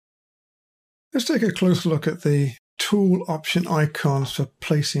Let's take a closer look at the tool option icons for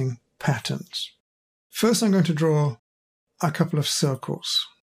placing patterns. First, I'm going to draw a couple of circles.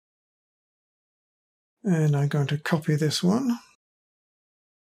 And I'm going to copy this one.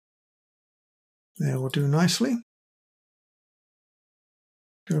 There will do nicely.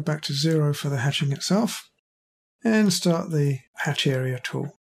 Go back to 0 for the hatching itself. And start the hatch area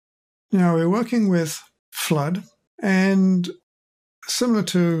tool. Now we're working with flood, and similar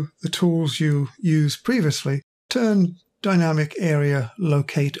to the tools you used previously, turn dynamic area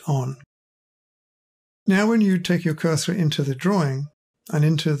locate on. Now when you take your cursor into the drawing and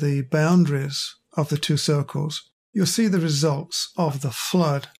into the boundaries of the two circles, you'll see the results of the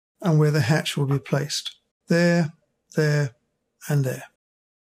flood and where the hatch will be placed. There, there, and there.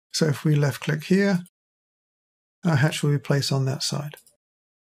 So if we left click here, our hatch will be placed on that side.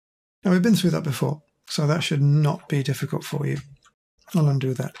 Now we've been through that before, so that should not be difficult for you. I'll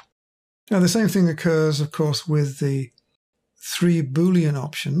undo that. Now the same thing occurs, of course, with the 3 Boolean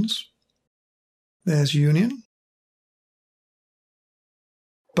options. There's union.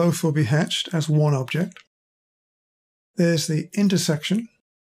 Both will be hatched as one object. There's the intersection.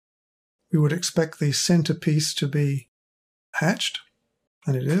 We would expect the centerpiece to be hatched,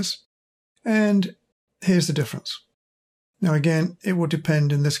 and it is. And here's the difference. Now again, it will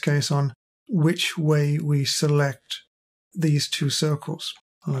depend in this case on which way we select these two circles.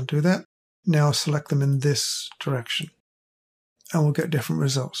 I'll undo that. Now select them in this direction, and we'll get different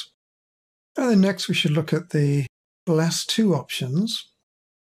results. And then next we should look at the last 2 options.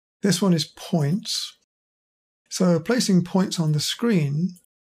 This one is points. So placing points on the screen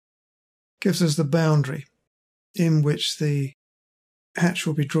gives us the boundary in which the hatch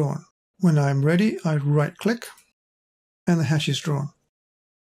will be drawn. When I'm ready, I right-click, and the hatch is drawn.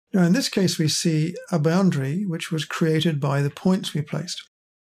 Now in this case we see a boundary which was created by the points we placed.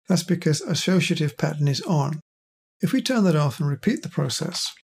 That's because associative pattern is on. If we turn that off and repeat the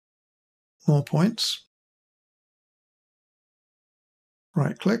process, more points,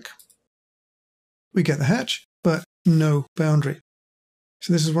 right-click, we get the hatch, but no boundary.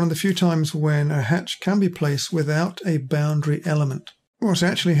 So this is one of the few times when a hatch can be placed without a boundary element. What's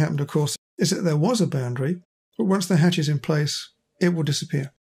actually happened, of course, is that there was a boundary, but once the hatch is in place, it will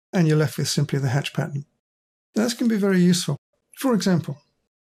disappear, and you're left with simply the hatch pattern. Now, this can be very useful. For example,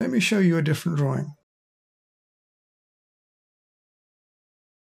 let me show you a different drawing.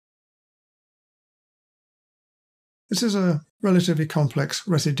 This is a relatively complex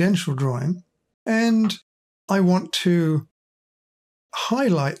residential drawing, and I want to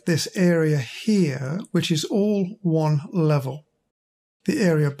highlight this area here, which is all one level. The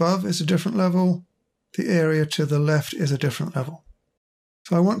area above is a different level. The area to the left is a different level.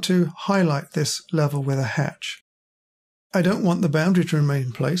 So I want to highlight this level with a hatch. I don't want the boundary to remain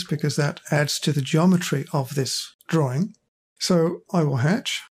in place because that adds to the geometry of this drawing. So I will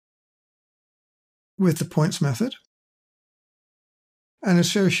hatch with the points method and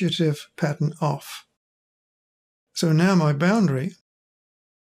associative pattern off. So now my boundary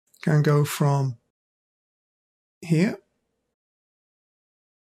can go from here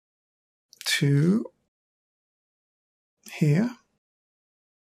to here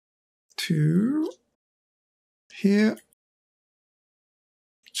to here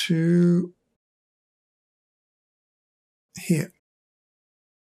to here.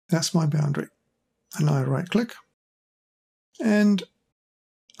 That's my boundary. And I right-click, and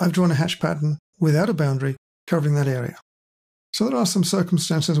I've drawn a hatch pattern without a boundary covering that area. So there are some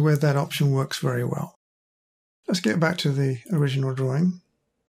circumstances where that option works very well. Let's get back to the original drawing.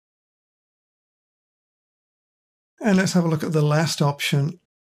 And let's have a look at the last option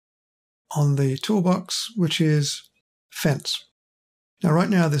on the toolbox, which is fence. Now right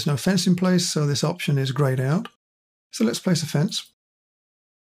now there's no fence in place, so this option is grayed out. So let's place a fence.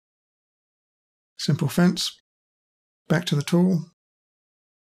 Simple fence. Back to the tool.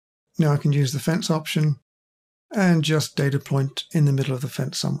 Now I can use the fence option and just data point in the middle of the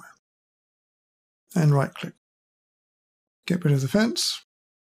fence somewhere. And right-click. Get rid of the fence.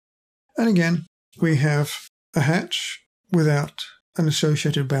 And again, we have a hatch without an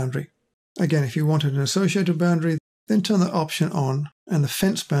associated boundary. Again, if you wanted an associated boundary, then turn that option on and the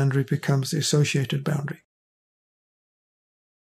fence boundary becomes the associated boundary.